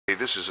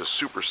this is a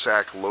Super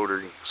Sac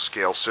loading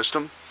scale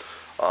system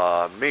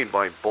made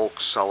by Bulk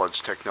Solids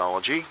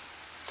Technology.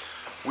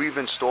 We've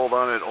installed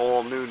on it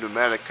all new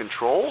pneumatic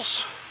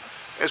controls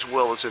as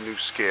well as a new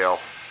scale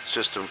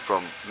system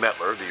from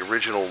Mettler. The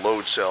original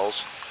load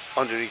cells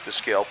underneath the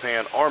scale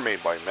pan are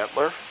made by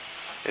Mettler.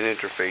 An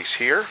interface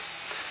here.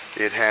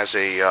 It has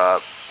a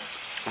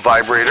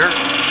vibrator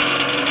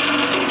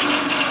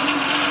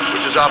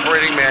which is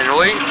operating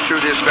manually through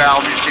this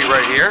valve you see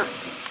right here.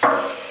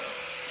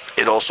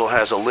 It also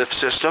has a lift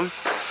system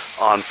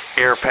on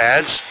air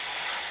pads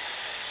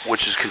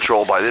which is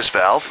controlled by this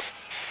valve.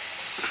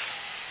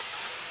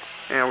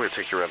 And we're going to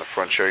take you around the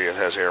front, show you it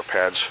has air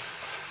pads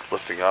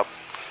lifting up.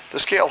 The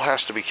scale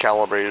has to be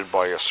calibrated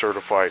by a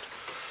certified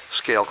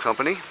scale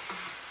company.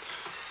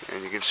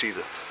 And you can see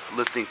the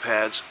lifting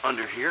pads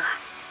under here.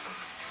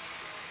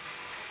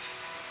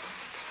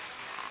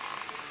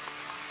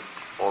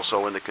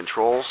 Also in the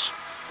controls,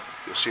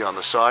 you'll see on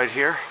the side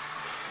here,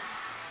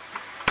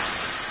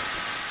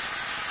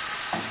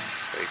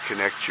 they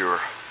connect your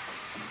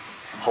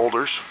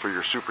holders for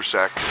your Super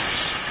Sac.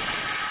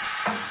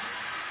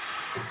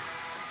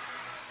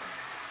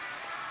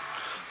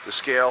 The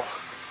scale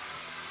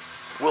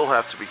will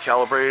have to be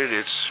calibrated.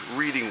 It's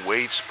reading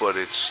weights, but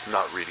it's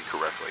not reading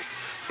correctly.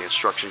 The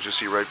instructions you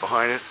see right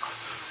behind it,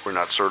 we're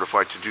not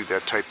certified to do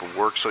that type of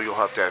work, so you'll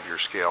have to have your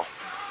scale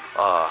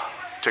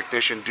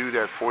technician do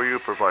that for you,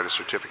 provide a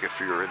certificate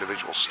for your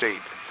individual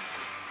state.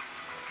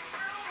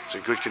 It's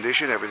in good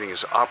condition, everything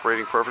is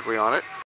operating perfectly on it.